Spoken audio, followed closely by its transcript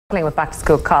With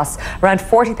back-to-school costs, around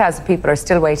 40,000 people are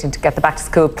still waiting to get the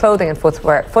back-to-school clothing and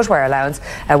footwear allowance,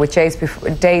 which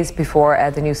days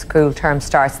before the new school term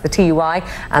starts. The TUI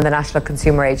and the National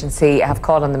Consumer Agency have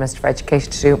called on the Minister for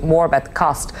Education to do more about the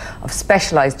cost of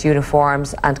specialised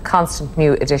uniforms and constant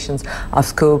new editions of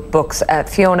school books.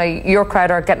 Fiona, your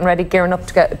crowd are getting ready, gearing up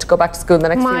to go back to school in the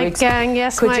next few weeks. My gang,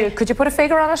 yes. Could you put a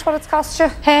figure on it, what it's cost you?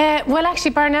 Well,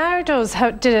 actually, Barnardo's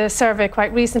did a survey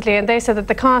quite recently, and they said that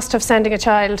the cost of sending a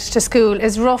child to school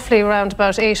is roughly around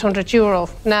about €800.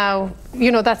 Now, you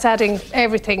know, that's adding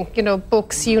everything, you know,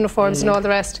 books, uniforms and all the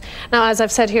rest. Now, as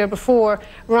I've said here before,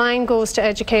 Ryan goes to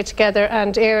Educate Together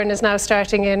and Éireann is now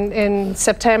starting in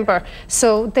September,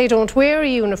 so they don't wear a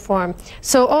uniform.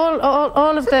 So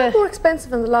all of the... more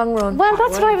expensive in the long run. Well,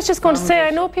 that's what I was just going to say. I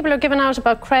know people are giving out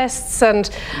about crests and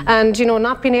you know,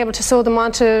 not being able to sew them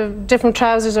onto different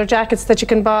trousers or jackets that you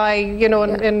can buy, you know,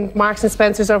 in Marks and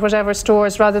Spencer's or whatever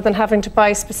stores, rather than having to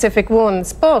buy specific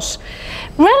ones. But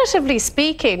relatively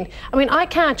speaking, I mean, I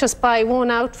can't just buy one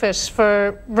outfit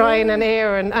for Ryan and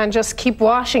Éireann and just keep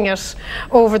washing it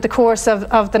over the course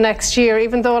of the next year,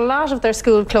 even though a lot of their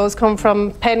school clothes come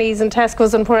from Pennies and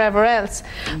Tesco's and wherever else.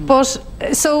 But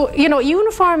so, you know,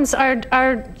 uniforms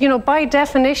are, you know, by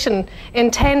definition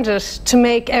intended to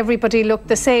make everybody look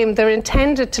the same. They're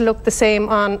intended to look the same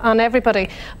on everybody.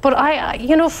 But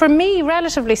you know, for me,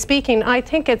 relatively speaking, I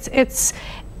think it's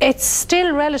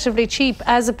still relatively cheap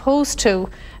as opposed to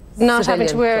not having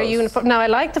to wear a uniform. Now, I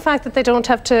like the fact that they don't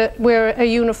have to wear a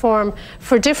uniform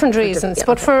for different reasons,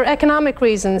 but for economic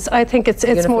reasons, I think it's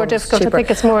more difficult. I think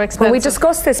it's more expensive. Well, we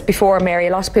discussed this before, Mary.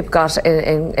 A lot of people got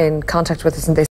in contact with us and they